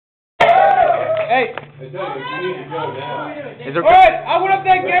Hey. You need to go now. Alright, I want to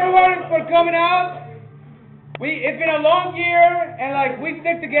thank everyone for coming out. It's been a long year, and like we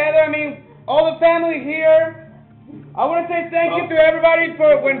stick together. I mean, all the family here. I want to say thank you to everybody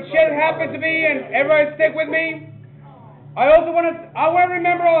for when shit happened to me, and everybody stick with me. I also want to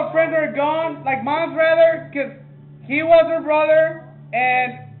remember all the friends that are gone, like Mom's brother, because he was her brother,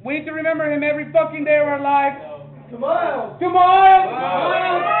 and we need to remember him every fucking day of our life. Tomorrow.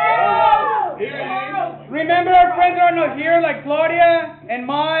 Remember our friends that are not here, like Claudia, and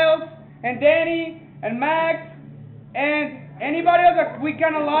Miles, and Danny, and Max, and anybody else that we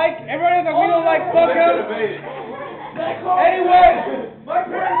kind of like. Everybody else that we don't like, fuck them. Anyway, my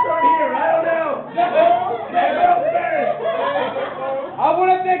parents aren't here. I don't know. I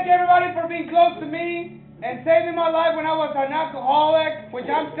want to thank everybody for being close to me and saving my life when I was an alcoholic, which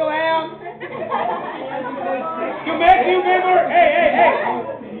I still am. To make new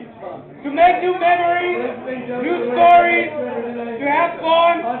memories, to make new memories, new stories, to have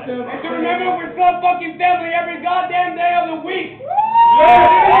fun, and to remember we're still fucking family every goddamn day of the week.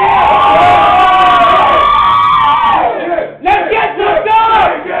 Let's get some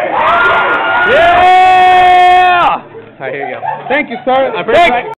done! Yeah! All right, here you go. Thank you, sir.